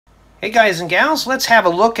Hey guys and gals, let's have a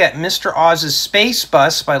look at Mr. Oz's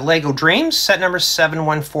Spacebus by LEGO DREAMZzz. Set number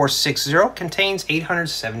 71460 contains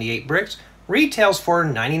 878 bricks, retails for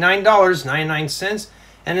 $99.99,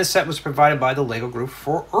 and this set was provided by the LEGO Group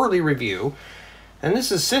for early review. And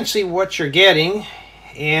this is essentially what you're getting,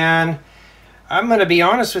 and I'm going to be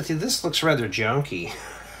honest with you, this looks rather junky.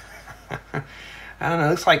 I don't know, it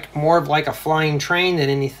looks like more of like a flying train than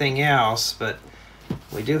anything else, but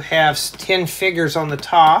we do have 10 figures on the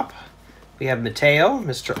top. We have Mateo,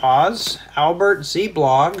 Mr. Oz, Albert,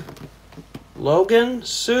 Z-Blob, Logan,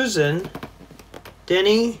 Susan,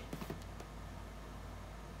 Denny,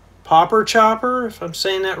 Popper Chopper, if I'm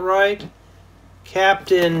saying that right,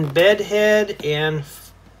 Captain Bedhead, and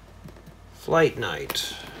Flight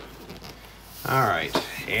Knight. Alright,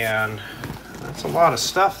 and that's a lot of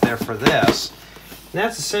stuff there for this. And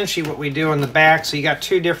that's essentially what we do on the back. So you got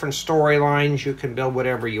two different storylines. You can build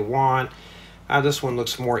whatever you want. This one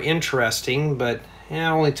looks more interesting, but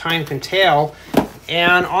only time can tell.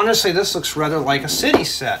 And honestly, this looks rather like a city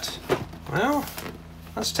set. Well,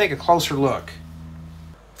 let's take a closer look.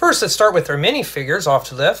 First, let's start with our minifigures. Off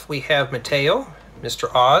to the left, we have Mateo, Mr.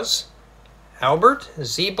 Oz, Albert,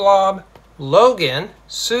 Z-Blob, Logan,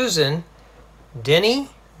 Susan,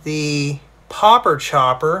 Denny, the Popper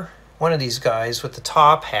Chopper, one of these guys with the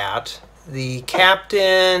top hat, the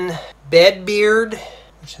Captain Bedbeard,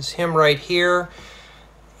 which is him right here,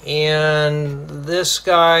 and this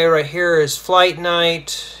guy right here is Flight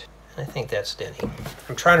Knight. I think that's Denny.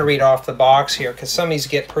 I'm trying to read off the box here because some of these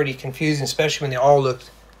get pretty confusing, especially when they all look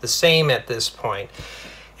the same at this point.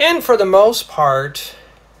 And for the most part,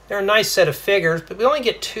 they're a nice set of figures, but we only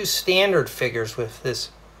get two standard figures with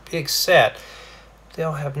this big set. They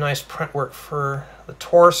all have nice print work for the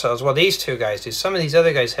torsos. Well, these two guys do. Some of these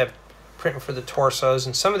other guys have print for the torsos,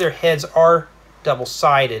 and some of their heads are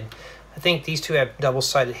double-sided. I think these two have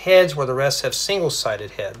double-sided heads, where the rest have single-sided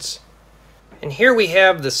heads. And here we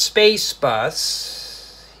have the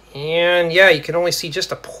Spacebus, and yeah, you can only see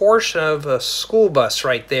just a portion of a school bus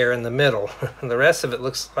right there in the middle. The rest of it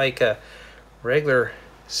looks like a regular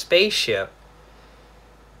spaceship.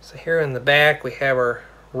 So here in the back we have our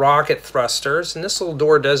rocket thrusters, and this little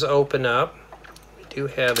door does open up. We do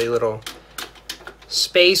have a little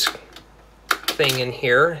space thing in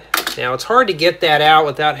here. Now it's hard to get that out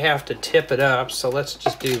without having to tip it up, so let's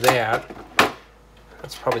just do that.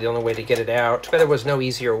 That's probably the only way to get it out. Too bad there was no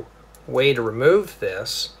easier way to remove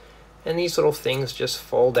this. And these little things just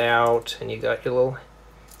fold out, and you got your little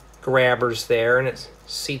grabbers there, and it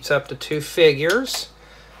seats up to two figures.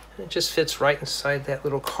 And it just fits right inside that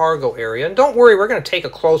little cargo area. And don't worry, we're going to take a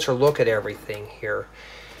closer look at everything here.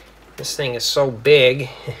 This thing is so big,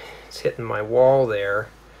 it's hitting my wall there.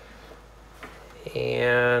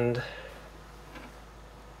 And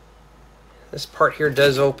this part here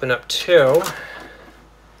does open up too.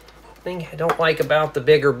 The thing I don't like about the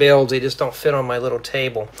bigger builds, they just don't fit on my little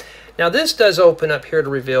table. Now this does open up here to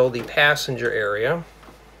reveal the passenger area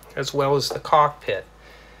as well as the cockpit.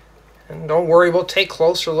 And don't worry, we'll take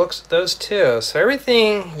closer looks at those too. So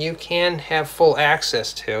everything you can have full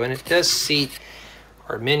access to, and it does seat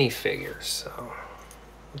our minifigures. So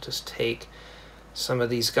we'll just take some of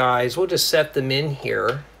these guys, we'll just set them in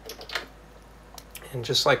here, and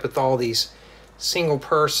just like with all these single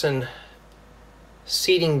person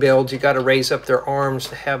seating builds, you got to raise up their arms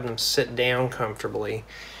to have them sit down comfortably.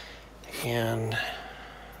 And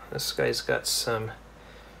this guy's got some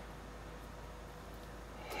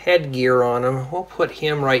headgear on him. We'll put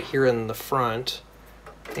him right here in the front,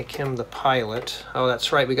 make him the pilot. Oh,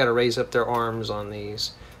 that's right, we got to raise up their arms on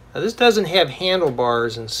these. Now this doesn't have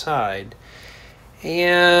handlebars inside.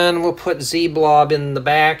 And we'll put Z-Blob in the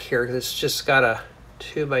back here because it's just got a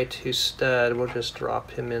 2x2 stud. We'll just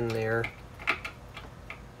drop him in there.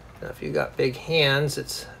 Now if you've got big hands,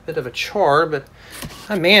 it's a bit of a chore, but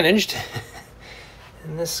I managed.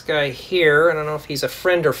 And this guy here, I don't know if he's a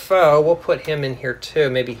friend or foe, we'll put him in here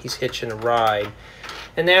too. Maybe he's hitching a ride.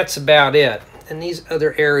 And that's about it. And these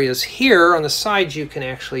other areas here on the sides, you can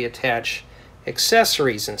actually attach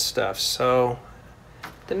accessories and stuff. So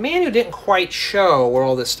the manual didn't quite show where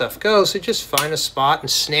all this stuff goes, so just find a spot and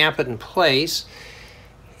snap it in place.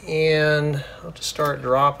 And I'll just start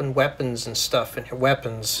dropping weapons and stuff in here.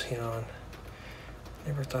 Weapons, you know.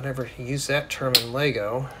 Never thought I'd ever use that term in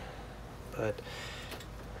Lego, but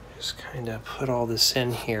just kind of put all this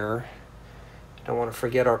in here. Don't want to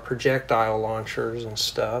forget our projectile launchers and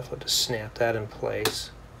stuff. I'll just snap that in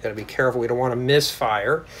place. Got to be careful, we don't want to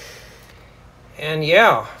misfire. And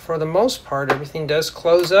yeah, for the most part, everything does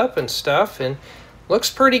close up and stuff, and looks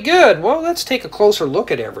pretty good. Well, let's take a closer look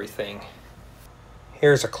at everything.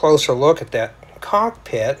 Here's a closer look at that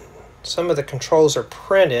cockpit. Some of the controls are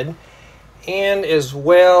printed, and as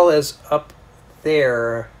well as up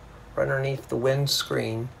there right underneath the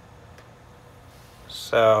windscreen.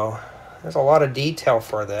 So there's a lot of detail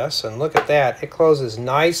for this, and look at that. It closes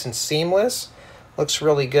nice and seamless. Looks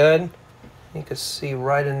really good. You can see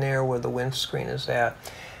right in there where the windscreen is at.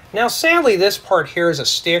 Now sadly this part here is a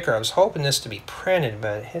sticker. I was hoping this to be printed,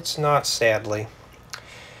 but it's not, sadly.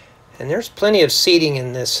 And there's plenty of seating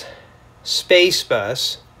in this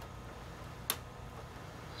Spacebus.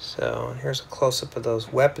 So here's a close-up of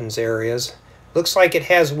those weapons areas. Looks like it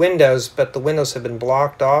has windows, but the windows have been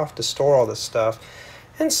blocked off to store all this stuff.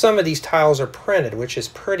 And some of these tiles are printed, which is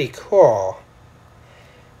pretty cool.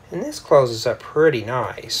 And this closes up pretty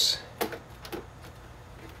nice.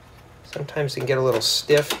 Sometimes it can get a little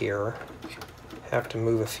stiff here. Have to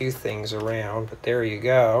move a few things around, but there you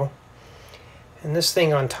go. And this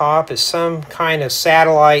thing on top is some kind of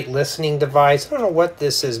satellite listening device. I don't know what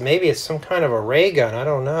this is. Maybe it's some kind of a ray gun. I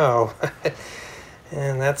don't know.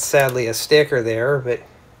 And that's sadly a sticker there, but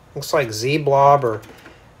looks like Z-Blob or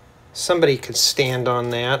somebody could stand on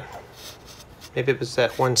that. Maybe it was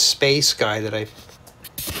that one space guy that I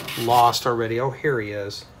lost already. Oh, here he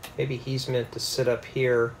is. Maybe he's meant to sit up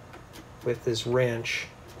here with his wrench.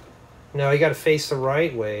 No, you got to face the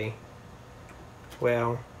right way.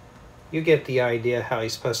 Well, you get the idea how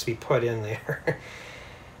he's supposed to be put in there.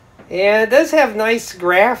 And it does have nice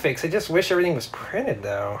graphics. I just wish everything was printed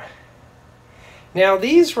though. Now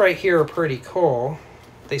these right here are pretty cool.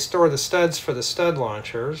 They store the studs for the stud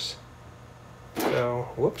launchers. So,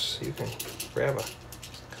 whoops, you can grab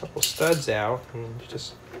a couple studs out and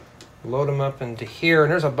just load them up into here.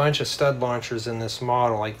 And there's a bunch of stud launchers in this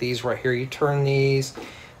model, like these right here. You turn these,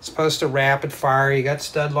 it's supposed to rapid fire. You got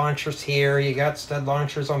stud launchers here, you got stud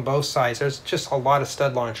launchers on both sides. There's just a lot of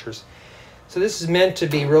stud launchers. So this is meant to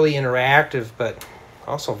be really interactive, but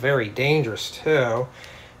also very dangerous too.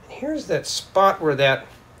 And here's that spot where that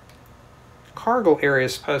cargo area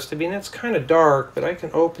is supposed to be, and it's kind of dark, but I can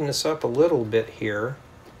open this up a little bit here.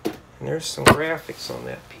 And there's some graphics on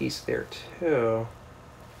that piece there too.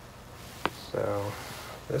 So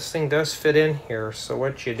this thing does fit in here. So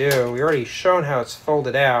what you do, we already shown how it's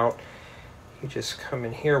folded out. You just come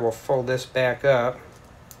in here, we'll fold this back up.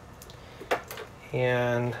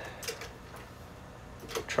 And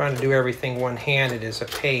trying to do everything one-handed is a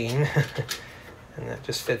pain. And that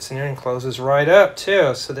just fits in there and closes right up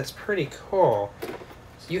too. So that's pretty cool.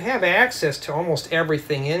 So you have access to almost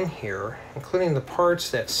everything in here, including the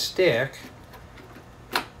parts that stick.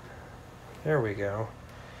 There we go.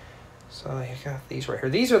 So you got these right here.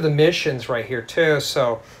 These are the missions right here too.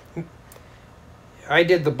 So I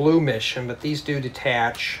did the blue mission, but these do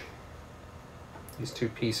detach. These two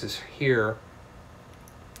pieces here.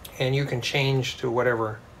 And you can change to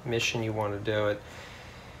whatever mission you want to do it.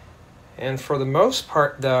 And for the most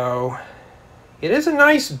part though, it is a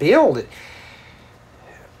nice build.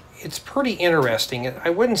 It's pretty interesting. I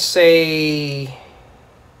wouldn't say,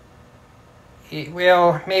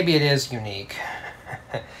 well, maybe it is unique.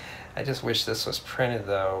 I just wish this was printed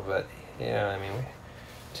though, but yeah, I mean,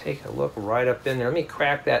 take a look right up in there. Let me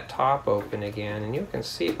crack that top open again, and you can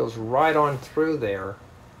see it goes right on through there.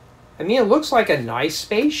 I mean, it looks like a nice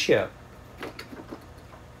spaceship.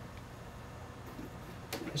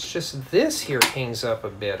 It's just this here hangs up a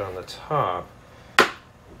bit on the top. I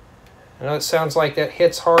know it sounds like that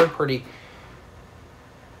hits hard pretty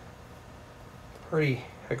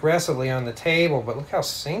aggressively on the table, but look how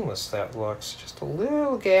seamless that looks. Just a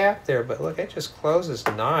little gap there, but look, it just closes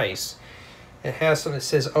nice. It has something that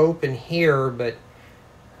says open here, but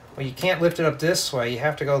well, you can't lift it up this way. You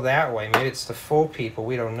have to go that way. Maybe it's the full people.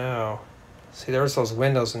 We don't know. See, there's those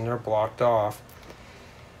windows and they're blocked off.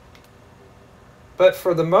 But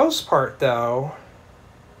for the most part, though,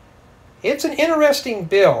 it's an interesting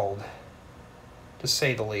build, to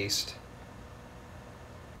say the least.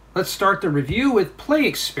 Let's start the review with play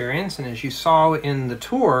experience, and as you saw in the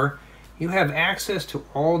tour, you have access to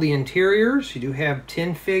all the interiors. You do have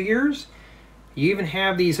 10 figures. You even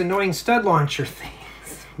have these annoying stud launcher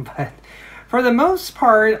things. But for the most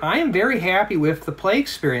part, I am very happy with the play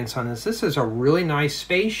experience on this. This is a really nice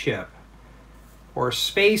spaceship, or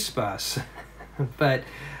Spacebus. But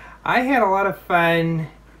I had a lot of fun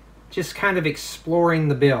just kind of exploring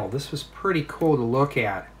the build. This was pretty cool to look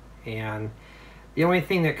at, and the only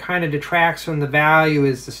thing that kind of detracts from the value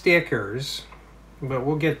is the stickers, but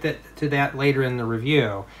we'll get to that later in the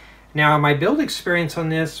review. Now, my build experience on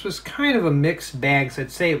this was kind of a mixed bag, so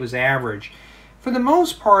I'd say it was average. For the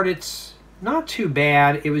most part, it's not too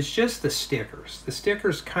bad. It was just the stickers. The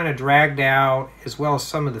stickers kind of dragged out, as well as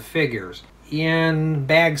some of the figures. in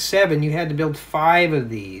bag 7, you had to build 5 of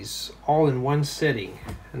these all in one sitting,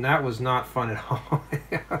 and that was not fun at all.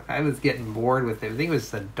 I was getting bored with it. I think it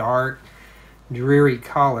was the dark, dreary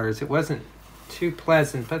colors. It wasn't too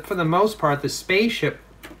pleasant, but for the most part, the spaceship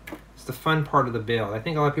is the fun part of the build. I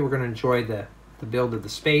think a lot of people are going to enjoy the build of the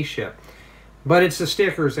spaceship, but it's the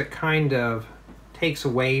stickers that kind of takes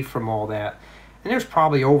away from all that. And there's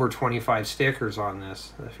probably over 25 stickers on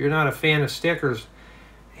this. If you're not a fan of stickers,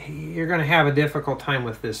 you're going to have a difficult time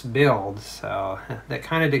with this build. So that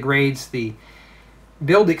kind of degrades the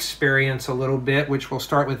build experience a little bit, which we'll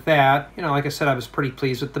start with that. You know, like I said, I was pretty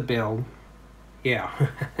pleased with the build. Yeah.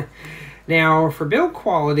 Now, for build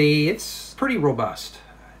quality, it's pretty robust.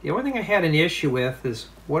 The only thing I had an issue with is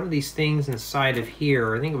one of these things inside of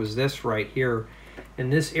here. I think it was this right here in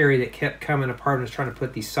this area that kept coming apart. I was trying to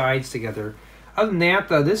put these sides together. Other than that,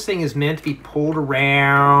 though, this thing is meant to be pulled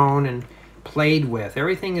around and played with.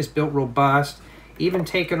 Everything is built robust. Even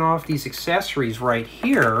taking off these accessories right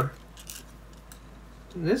here,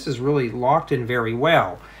 this is really locked in very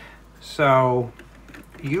well. So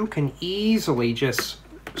you can easily just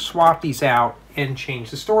swap these out and change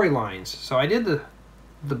the storylines. So I did the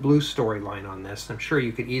blue storyline on this. I'm sure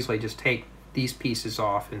you could easily just take these pieces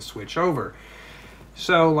off and switch over.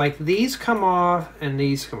 So like these come off and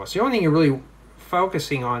these come off. So the only thing you're really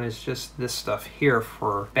focusing on is just this stuff here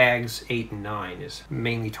for bags 8 and 9 is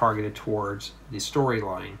mainly targeted towards the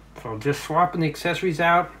storyline. So just swapping the accessories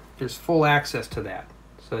out, there's full access to that.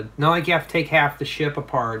 So not like you have to take half the ship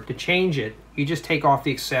apart to change it. You just take off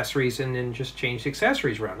the accessories and then just change the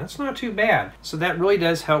accessories around. That's not too bad. So that really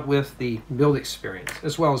does help with the build experience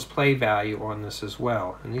as well as play value on this as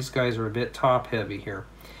well. And these guys are a bit top heavy here.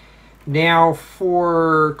 Now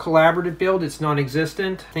for collaborative build, it's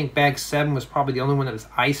non-existent. I think bag 7 was probably the only one that was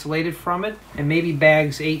isolated from it. And maybe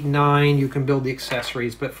bags 8 and 9, you can build the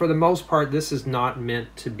accessories. But for the most part, this is not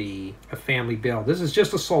meant to be a family build. This is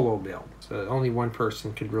just a solo build. So only one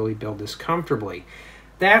person could really build this comfortably.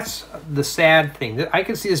 That's the sad thing. I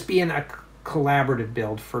could see this being a collaborative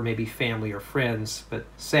build for maybe family or friends, but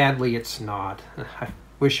sadly it's not. I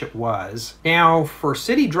wish it was. Now for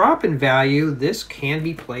city drop-in value, this can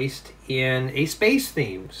be placed in a space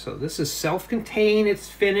theme. So this is self-contained, it's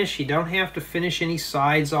finished. You don't have to finish any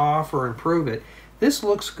sides off or improve it. This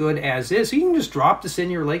looks good as is. So you can just drop this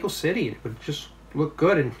in your Lego city. It would just look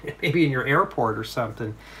good, and maybe in your airport or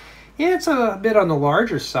something. Yeah, it's a bit on the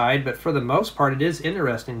larger side, but for the most part it is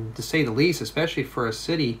interesting to say the least, especially for a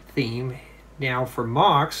city theme. Now for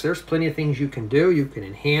mocks, there's plenty of things you can do. You can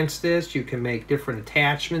enhance this, you can make different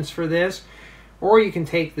attachments for this, or you can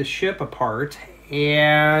take the ship apart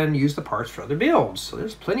and use the parts for other builds. So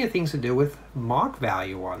there's plenty of things to do with mock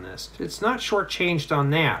value on this. It's not shortchanged on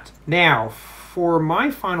that. Now, for my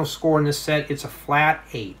final score in this set, it's a flat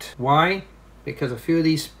 8. Why? Because a few of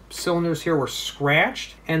these cylinders here were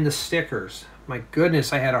scratched, and the stickers. My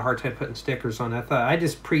goodness, I had a hard time putting stickers on. I thought I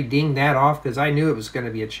just pre-dinged that off because I knew it was going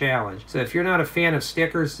to be a challenge. So if you're not a fan of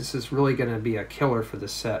stickers, this is really going to be a killer for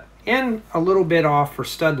this set. And a little bit off for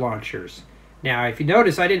stud launchers. Now, if you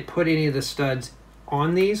notice, I didn't put any of the studs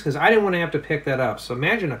on these because I didn't want to have to pick that up. So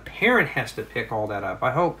imagine a parent has to pick all that up.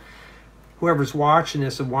 I hope whoever's watching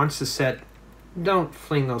this and wants the set, don't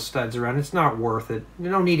fling those studs around. It's not worth it. You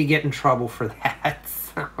don't need to get in trouble for that.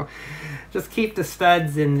 So just keep the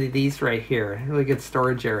studs in these right here. Really good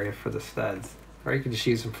storage area for the studs. Or you can just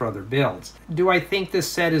use them for other builds. Do I think this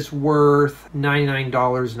set is worth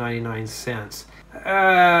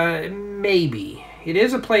 $99.99? Maybe. It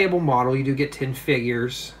is a playable model. You do get 10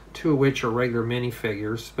 figures, 2 of which are regular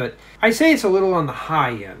minifigures. But I say it's a little on the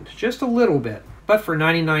high end. Just a little bit. But for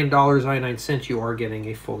 $99.99, you are getting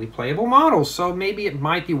a fully playable model. So maybe it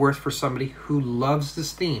might be worth for somebody who loves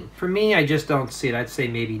this theme. For me, I just don't see it. I'd say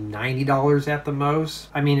maybe $90 at the most.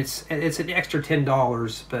 I mean, it's an extra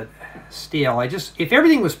 $10, but still, if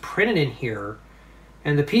everything was printed in here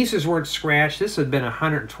and the pieces weren't scratched, this would have been a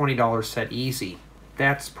 $120 set easy.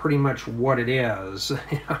 That's pretty much what it is.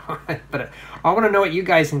 But I want to know what you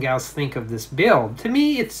guys and gals think of this build. To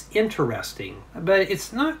me, it's interesting, but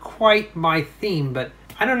it's not quite my theme. But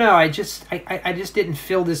I don't know. I just didn't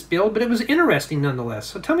feel this build, but it was interesting nonetheless.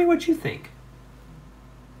 So tell me what you think.